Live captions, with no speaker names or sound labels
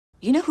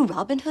You know who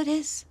Robin Hood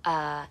is?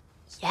 Yeah.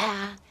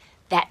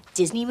 That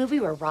Disney movie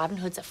where Robin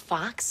Hood's a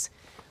fox.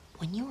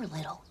 When you were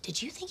little, did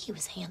you think he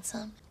was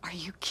handsome? Are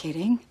you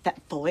kidding?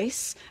 That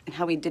voice and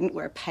how he didn't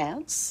wear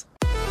pants?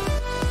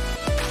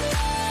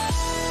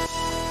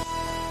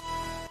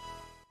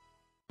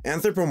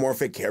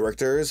 Anthropomorphic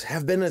characters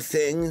have been a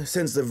thing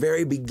since the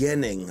very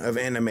beginning of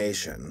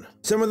animation.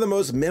 Some of the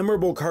most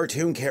memorable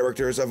cartoon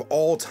characters of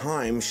all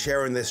time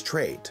share in this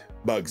trait.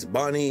 Bugs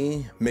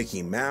Bunny,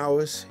 Mickey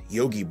Mouse,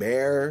 Yogi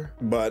Bear,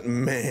 but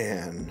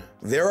man,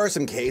 there are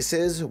some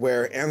cases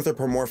where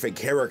anthropomorphic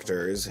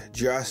characters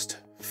just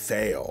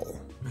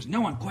fail. There's no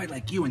one quite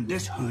like you in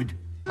this hood.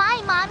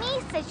 My mommy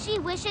says she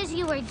wishes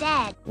you were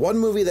dead. One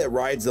movie that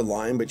rides the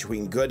line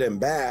between good and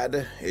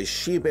bad is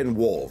Sheep and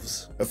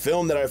Wolves, a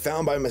film that I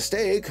found by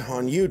mistake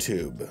on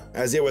YouTube,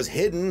 as it was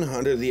hidden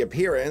under the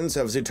appearance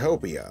of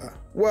Zootopia.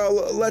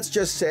 Well, let's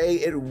just say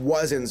it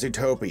wasn't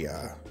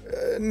Zootopia.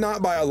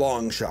 Not by a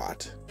long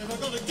shot. Never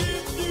gonna give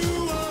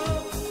you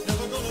up,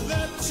 never gonna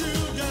let you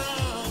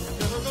down,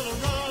 never gonna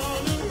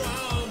run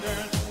around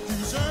and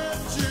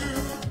desert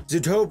you.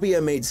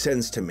 Zootopia made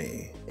sense to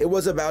me. It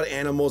was about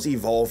animals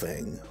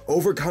evolving,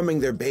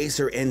 overcoming their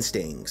baser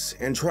instincts,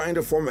 and trying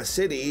to form a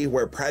city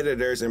where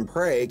predators and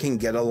prey can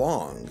get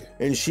along.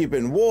 In Sheep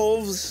and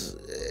Wolves,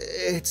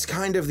 it's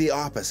kind of the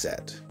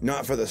opposite.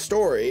 Not for the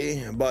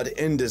story, but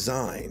in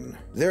design.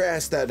 Their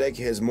aesthetic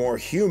is more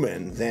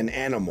human than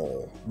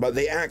animal, but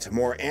they act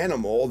more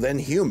animal than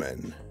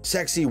human.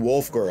 Sexy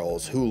wolf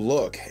girls who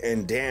look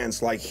and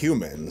dance like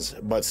humans,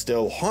 but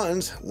still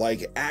hunt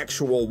like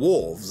actual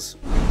wolves.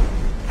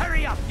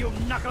 Hurry up, you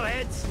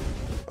knuckleheads!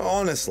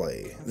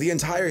 Honestly, the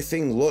entire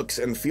thing looks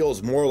and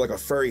feels more like a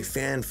furry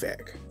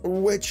fanfic,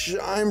 which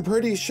I'm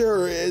pretty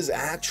sure is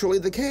actually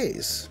the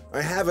case.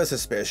 I have a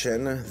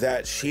suspicion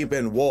that Sheep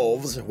and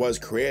Wolves was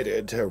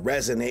created to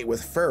resonate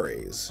with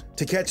furries,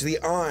 to catch the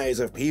eyes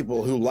of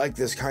people who like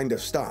this kind of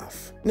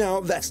stuff.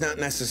 Now, that's not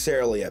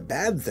necessarily a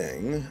bad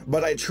thing,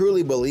 but I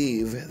truly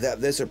believe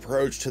that this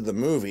approach to the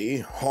movie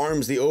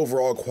harms the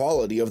overall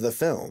quality of the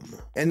film,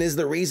 and is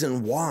the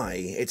reason why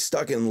it's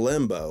stuck in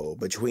limbo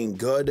between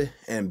good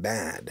and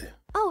bad.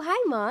 Oh,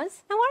 hi,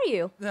 Moz. How are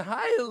you?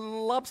 Hi,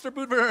 lobster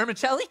boot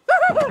vermicelli.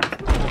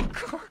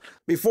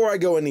 Before I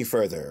go any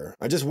further,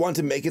 I just want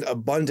to make it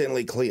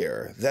abundantly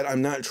clear that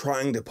I'm not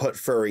trying to put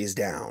furries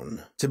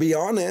down. To be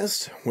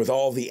honest, with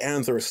all the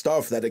anther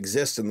stuff that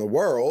exists in the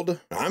world,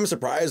 I'm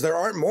surprised there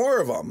aren't more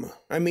of them.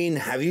 I mean,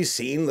 have you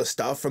seen the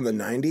stuff from the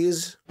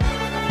 90s?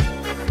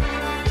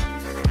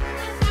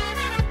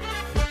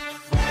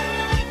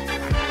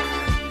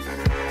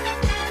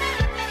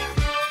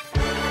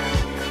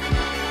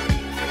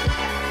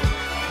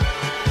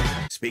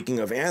 Speaking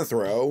of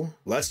anthro,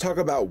 let's talk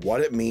about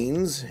what it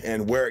means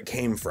and where it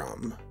came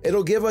from.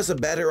 It'll give us a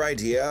better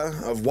idea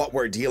of what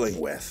we're dealing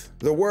with.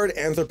 The word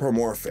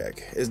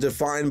anthropomorphic is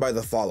defined by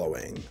the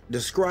following: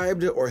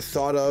 described or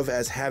thought of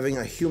as having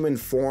a human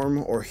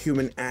form or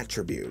human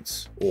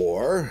attributes,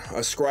 or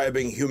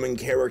ascribing human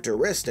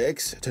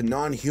characteristics to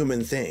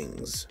non-human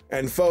things.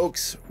 And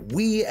folks,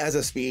 we as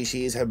a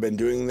species have been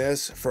doing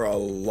this for a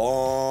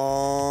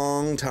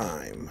long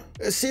time.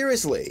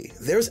 Seriously,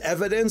 there's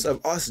evidence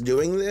of us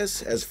doing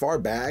this as far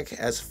back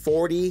as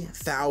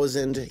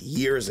 40,000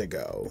 years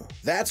ago.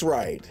 That's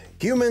right,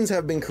 humans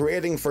have been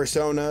creating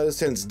Fursonas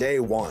since day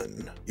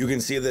one. You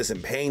can see this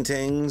in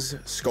paintings,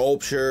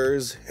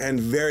 sculptures, and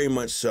very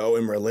much so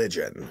in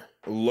religion.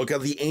 Look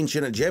at the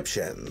ancient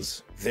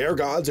Egyptians. Their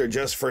gods are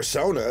just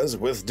Fursonas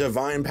with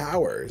divine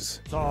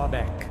powers.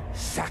 Sobek,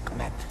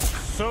 Sakmet,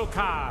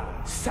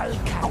 Sokar,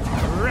 Salkat,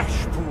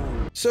 Rashpur.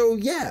 So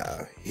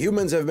yeah,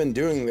 humans have been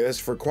doing this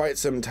for quite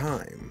some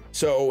time.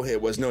 So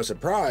it was no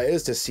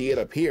surprise to see it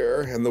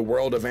appear in the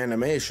world of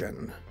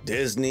animation.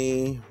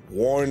 Disney,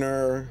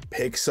 Warner,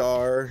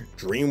 Pixar,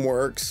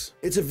 DreamWorks.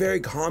 It's a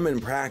very common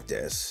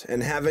practice,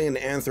 and having an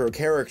anthro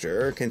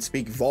character can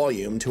speak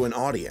volume to an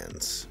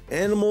audience.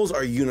 Animals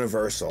are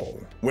universal.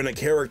 When a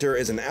character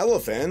is an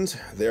elephant,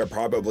 they're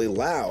probably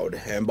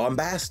loud and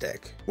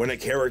bombastic. When a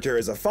character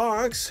is a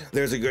fox,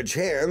 there's a good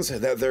chance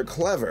that they're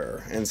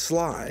clever and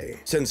sly,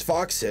 since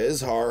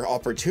foxes are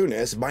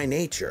opportunists by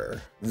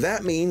nature.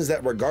 That means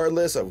that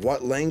regardless of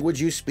what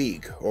language you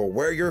speak or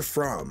where you're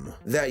from,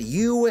 that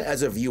you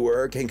as a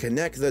viewer can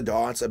connect the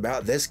dots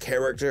about this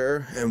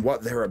character and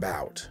what they're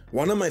about.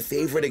 One of my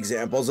favorite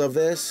examples of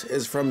this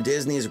is from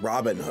Disney's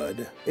Robin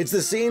Hood. It's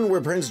the scene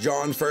where Prince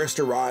John first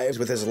arrives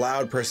with his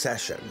loud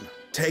procession.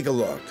 Take a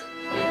look.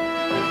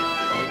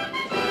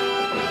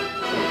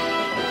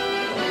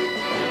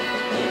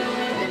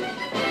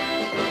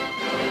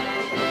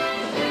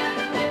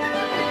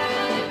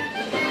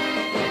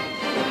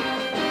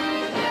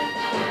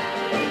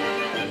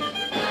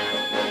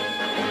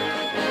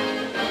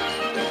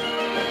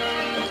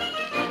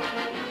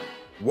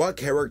 What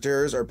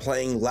characters are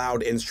playing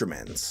loud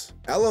instruments?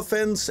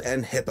 Elephants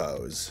and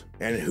hippos.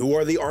 And who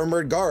are the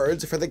armored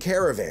guards for the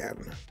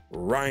caravan?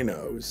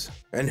 Rhinos.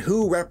 And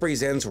who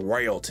represents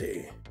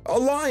royalty? A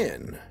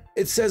lion.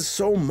 It says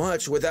so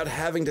much without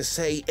having to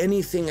say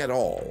anything at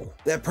all.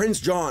 That Prince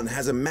John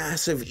has a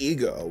massive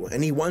ego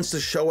and he wants to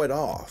show it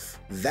off.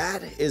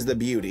 That is the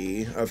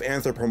beauty of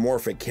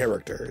anthropomorphic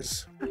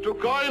characters. To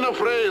coin a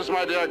phrase,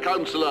 my dear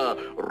counselor,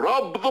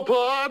 rob the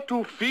poor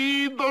to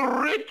feed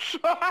the rich.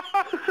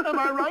 Am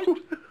I right?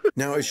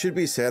 Now, it should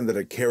be said that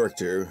a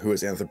character who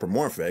is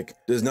anthropomorphic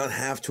does not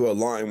have to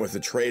align with the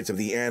traits of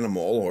the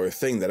animal or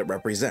thing that it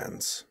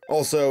represents.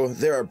 Also,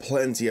 there are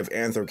plenty of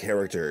anthro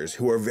characters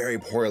who are very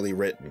poorly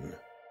written.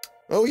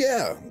 Oh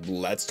yeah,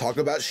 let's talk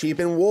about sheep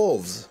and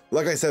wolves.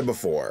 Like I said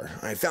before,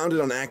 I found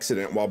it on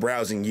accident while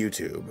browsing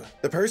YouTube.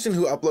 The person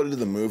who uploaded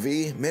the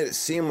movie made it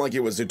seem like it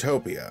was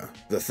Zootopia.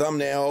 The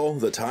thumbnail,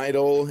 the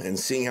title, and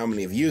seeing how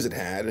many views it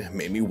had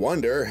made me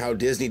wonder how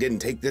Disney didn't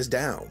take this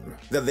down.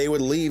 That they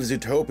would leave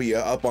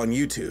Zootopia up on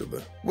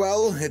YouTube.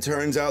 Well, it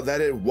turns out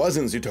that it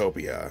wasn't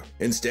Zootopia.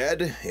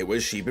 Instead, it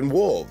was Sheep and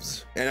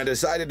Wolves, and I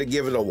decided to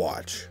give it a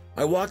watch.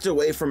 I walked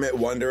away from it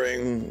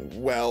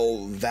wondering,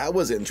 well, that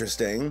was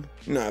interesting.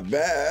 Not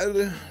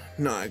bad,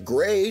 not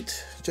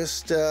great,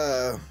 just,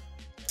 But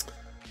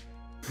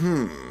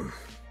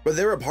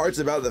there were parts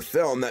about the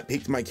film that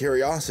piqued my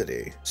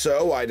curiosity,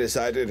 so I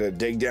decided to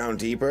dig down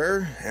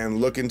deeper and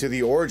look into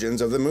the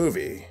origins of the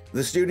movie.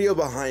 The studio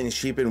behind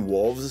Sheep and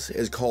Wolves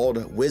is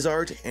called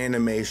Wizart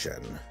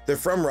Animation. They're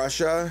from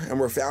Russia and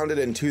were founded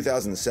in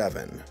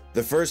 2007.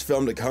 The first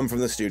film to come from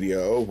the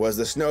studio was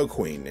The Snow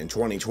Queen in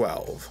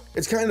 2012.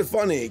 It's kind of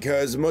funny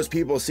because most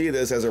people see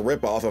this as a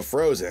ripoff of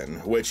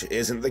Frozen, which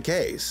isn't the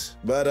case.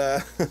 But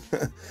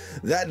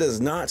that does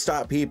not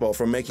stop people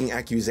from making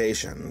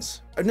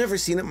accusations. I've never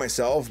seen it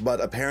myself, but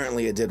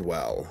apparently it did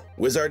well.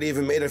 Wizard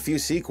even made a few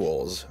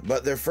sequels,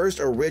 but their first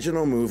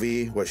original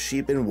movie was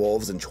Sheep and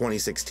Wolves in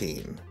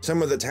 2016.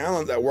 Some of the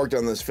talent that worked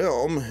on this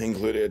film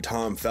included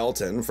Tom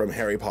Felton from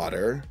Harry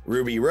Potter,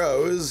 Ruby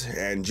Rose,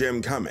 and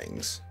Jim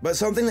Cummings. But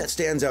something that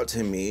stands out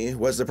to me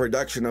was the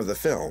production of the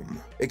film.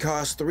 It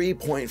cost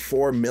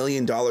 $3.4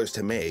 million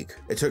to make,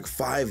 it took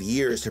 5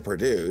 years to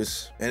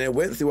produce, and it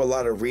went through a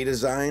lot of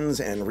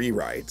redesigns and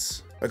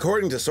rewrites.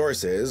 According to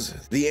sources,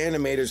 the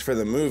animators for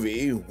the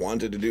movie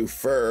wanted to do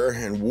fur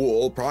and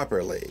wool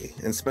properly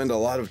and spend a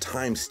lot of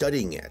time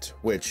studying it,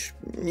 which,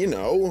 you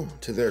know,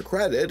 to their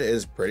credit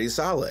is pretty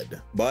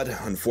solid. But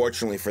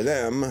unfortunately for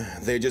them,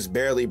 they just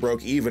barely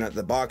broke even at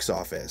the box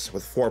office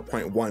with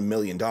 $4.1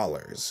 million.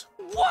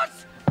 What?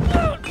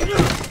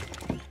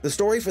 The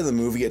story for the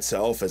movie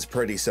itself is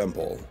pretty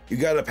simple. You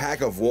got a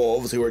pack of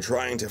wolves who are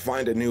trying to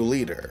find a new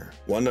leader.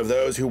 One of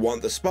those who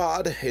want the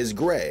spot is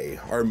Gray,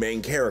 our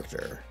main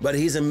character, but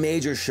he's a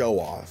major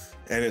show-off.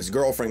 And his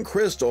girlfriend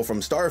Crystal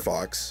from Star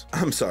Fox,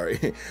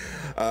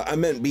 I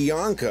meant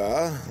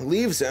Bianca,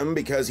 leaves him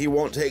because he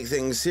won't take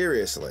things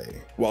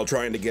seriously. While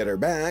trying to get her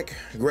back,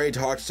 Gray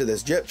talks to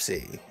this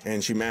gypsy,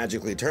 and she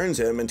magically turns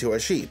him into a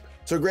sheep.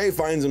 So Gray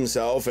finds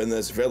himself in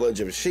this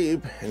village of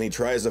sheep, and he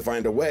tries to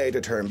find a way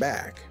to turn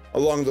back.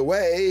 Along the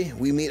way,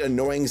 we meet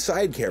annoying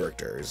side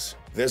characters.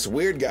 This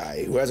weird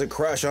guy who has a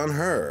crush on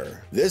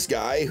her. This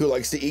guy who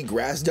likes to eat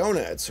grass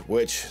donuts,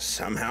 which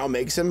somehow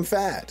makes him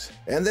fat.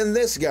 And then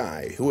this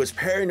guy who is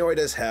paranoid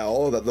as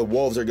hell that the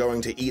wolves are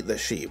going to eat the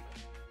sheep.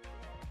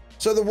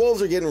 So the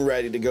wolves are getting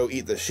ready to go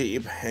eat the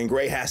sheep, and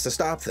Gray has to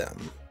stop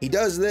them. He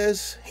does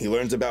this, he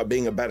learns about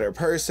being a better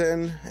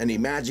person, and he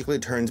magically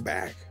turns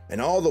back. And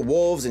all the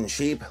wolves and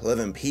sheep live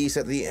in peace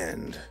at the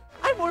end.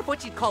 I'm more of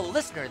what you'd call a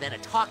listener than a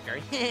talker.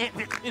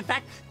 In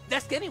fact,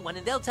 ask anyone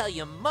and they'll tell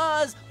you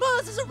Muzz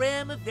is a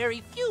ram of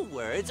very few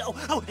words.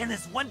 Oh, and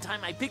this one time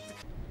I picked...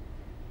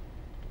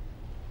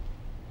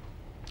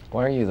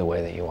 Why are you the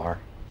way that you are?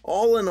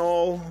 All in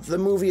all, the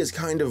movie is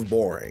kind of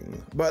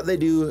boring, but they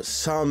do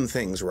some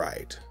things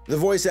right. The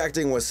voice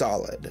acting was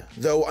solid,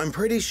 though I'm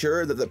pretty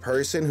sure that the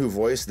person who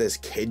voiced this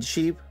kid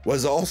sheep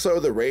was also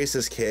the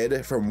racist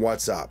kid from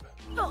What's Up.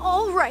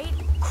 All right,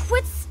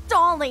 quit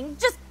stalling.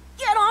 Just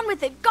get on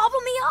with it.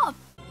 Gobble me up.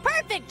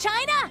 Perfect,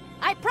 China!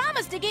 I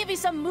promise to give you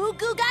some moo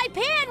goo gai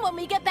pan when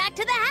we get back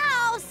to the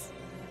house!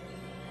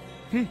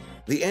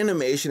 The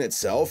animation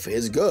itself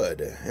is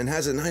good and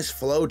has a nice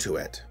flow to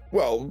it.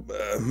 Well,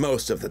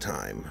 most of the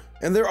time.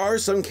 And there are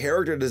some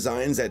character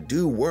designs that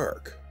do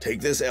work.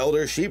 Take this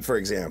elder sheep for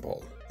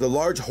example. The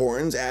large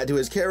horns add to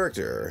his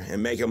character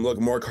and make him look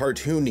more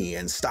cartoony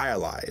and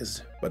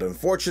stylized. But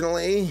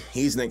unfortunately,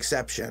 he's an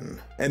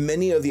exception, and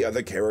many of the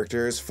other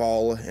characters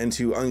fall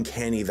into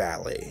uncanny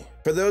valley.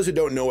 For those who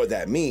don't know what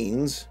that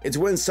means, it's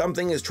when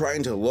something is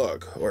trying to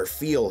look or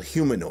feel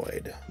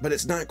humanoid, but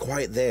it's not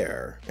quite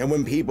there. And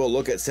when people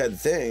look at said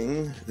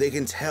thing, they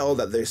can tell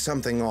that there's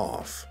something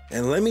off.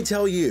 And let me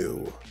tell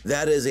you,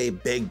 that is a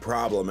big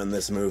problem in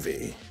this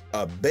movie.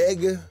 A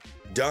big,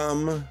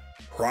 dumb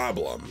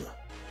problem.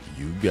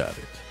 You got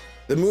it.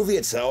 The movie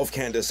itself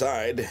can't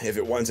decide if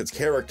it wants its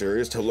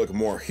characters to look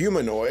more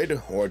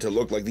humanoid or to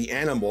look like the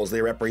animals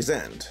they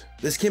represent.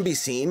 This can be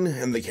seen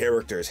in the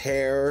characters'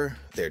 hair,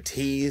 their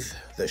teeth,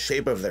 the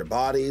shape of their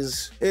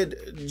bodies.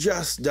 It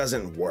just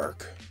doesn't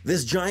work.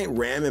 This giant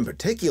ram in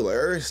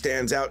particular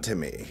stands out to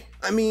me.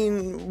 I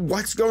mean,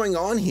 what's going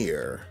on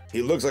here?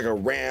 He looks like a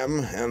ram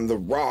and the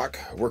rock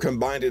were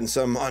combined in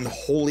some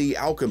unholy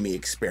alchemy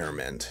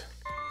experiment.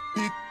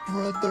 Big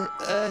Brother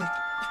Ed.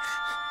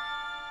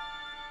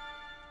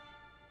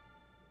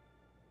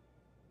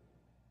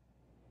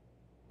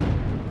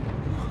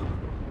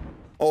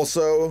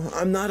 Also,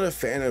 I'm not a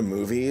fan of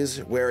movies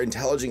where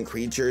intelligent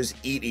creatures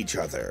eat each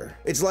other.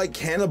 It's like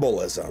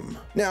cannibalism.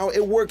 Now,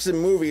 it works in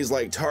movies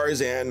like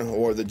Tarzan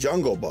or The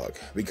Jungle Book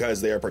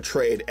because they are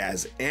portrayed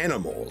as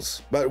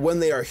animals. But when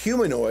they are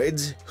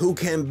humanoids who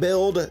can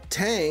build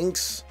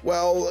tanks,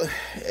 well,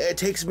 it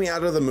takes me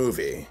out of the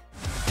movie.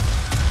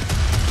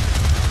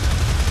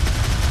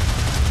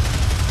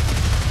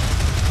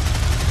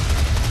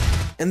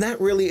 And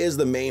that really is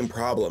the main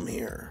problem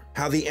here.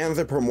 How the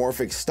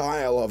anthropomorphic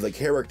style of the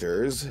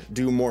characters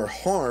do more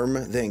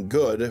harm than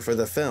good for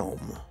the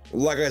film.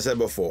 Like I said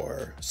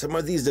before, some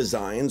of these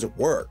designs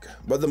work,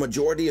 but the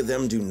majority of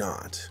them do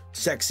not.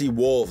 Sexy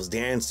wolves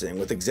dancing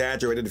with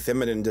exaggerated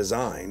feminine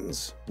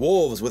designs.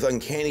 Wolves with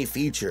uncanny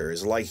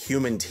features like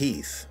human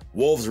teeth.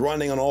 Wolves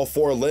running on all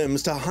four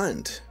limbs to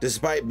hunt,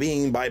 despite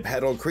being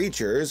bipedal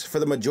creatures for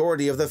the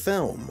majority of the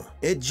film.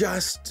 It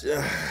just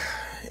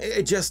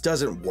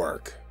doesn't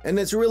work. And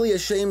it's really a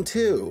shame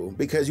too,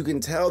 because you can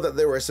tell that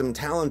there were some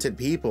talented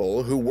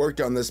people who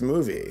worked on this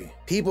movie.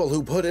 People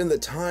who put in the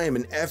time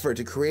and effort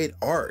to create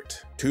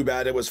art. Too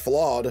bad it was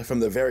flawed from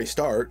the very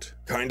start.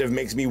 Kind of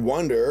makes me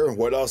wonder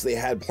what else they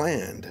had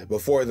planned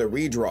before the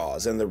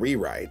redraws and the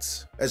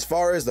rewrites. As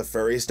far as the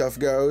furry stuff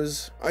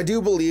goes, I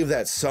do believe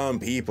that some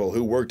people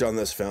who worked on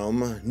this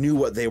film knew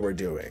what they were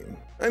doing.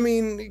 I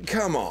mean,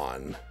 come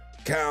on.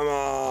 Come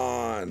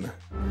on.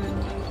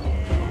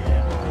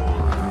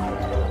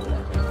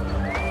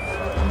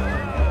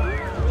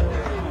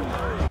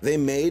 They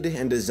made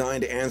and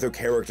designed anthro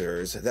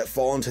characters that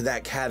fall into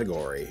that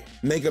category.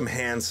 Make them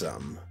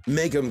handsome,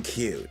 make them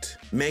cute,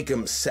 make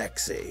them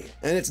sexy.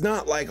 And it's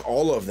not like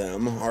all of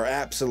them are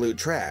absolute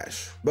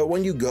trash, but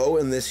when you go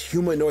in this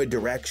humanoid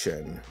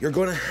direction, you're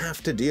gonna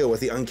have to deal with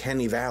the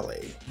uncanny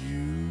valley.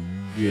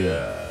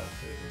 Yeah.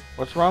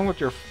 What's wrong with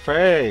your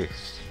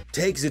face?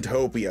 Take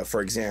Zootopia,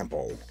 for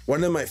example,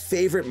 one of my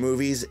favorite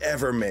movies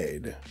ever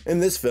made. In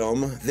this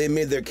film, they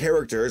made their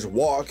characters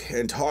walk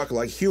and talk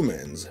like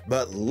humans,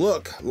 but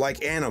look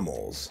like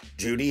animals.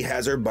 Judy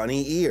has her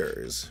bunny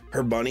ears,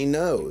 her bunny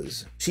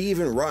nose. She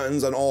even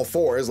runs on all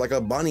fours like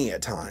a bunny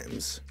at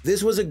times.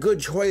 This was a good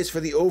choice for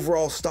the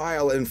overall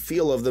style and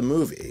feel of the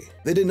movie.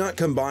 They did not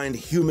combine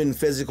human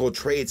physical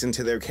traits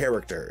into their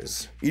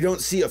characters. You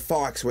don't see a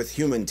fox with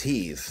human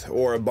teeth,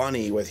 or a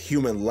bunny with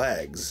human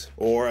legs,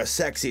 or a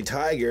sexy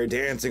tiger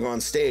dancing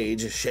on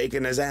stage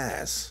shaking his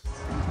ass.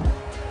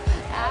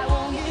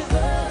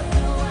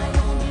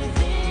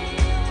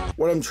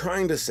 What I'm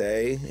trying to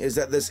say is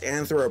that this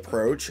anthro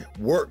approach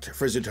worked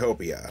for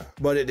Zootopia,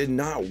 but it did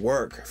not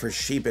work for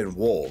sheep and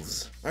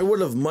wolves. I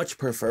would have much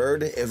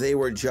preferred if they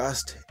were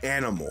just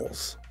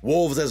animals.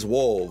 Wolves as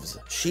wolves,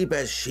 sheep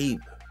as sheep.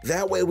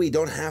 That way we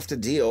don't have to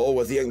deal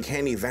with the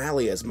uncanny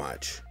valley as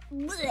much.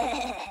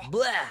 Bleh.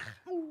 Blah.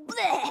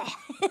 Bleh.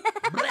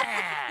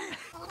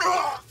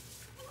 Blah.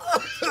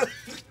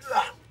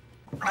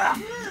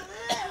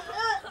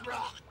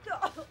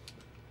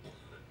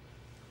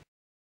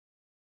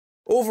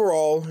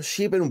 Overall,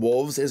 Sheep and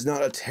Wolves is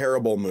not a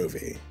terrible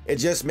movie. It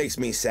just makes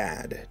me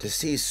sad to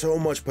see so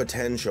much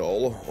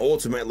potential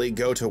ultimately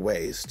go to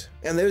waste.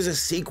 And there's a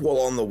sequel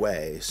on the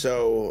way,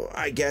 so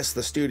I guess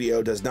the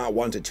studio does not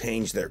want to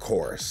change their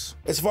course.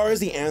 As far as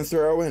the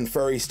anthro and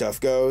furry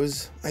stuff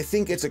goes, I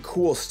think it's a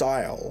cool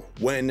style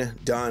when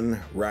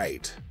done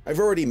right. I've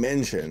already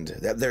mentioned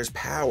that there's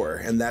power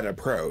in that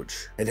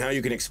approach, and how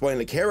you can explain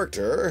a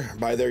character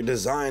by their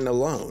design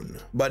alone,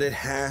 but it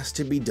has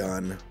to be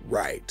done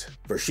right.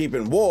 For Sheep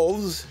and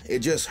Wolves, it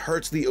just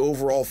hurts the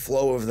overall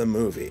flow of the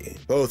movie,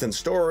 both in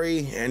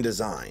story and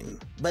design.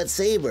 But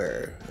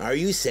Saber, are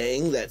you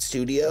saying that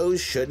studios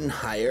shouldn't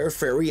hire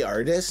furry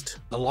artists?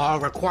 The law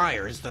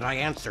requires that I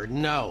answer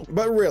no.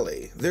 But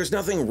really, there's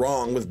nothing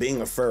wrong with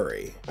being a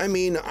furry. I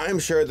mean, I'm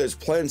sure there's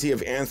plenty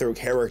of anthro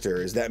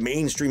characters that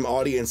mainstream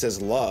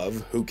audiences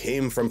love who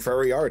came from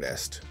furry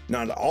artists.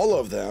 Not all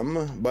of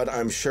them, but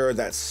I'm sure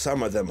that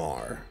some of them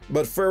are.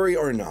 But furry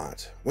or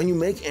not, when you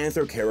make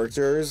anthro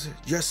characters,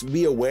 just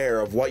be aware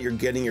of what you're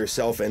getting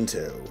yourself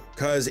into,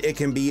 cause it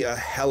can be a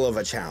hell of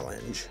a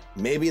challenge.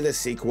 Maybe the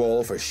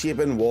sequel for Sheep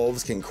and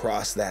Wolves can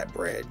cross that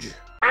bridge.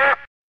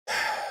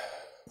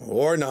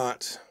 Or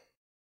not.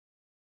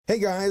 Hey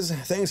guys,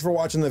 thanks for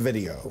watching the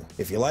video.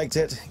 If you liked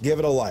it, give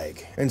it a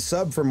like, and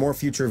sub for more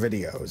future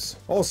videos.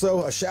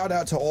 Also, a shout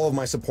out to all of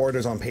my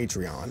supporters on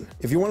Patreon.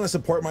 If you want to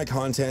support my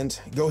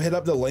content, go hit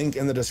up the link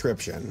in the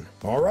description.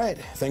 Alright,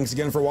 thanks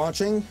again for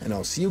watching, and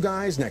I'll see you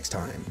guys next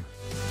time.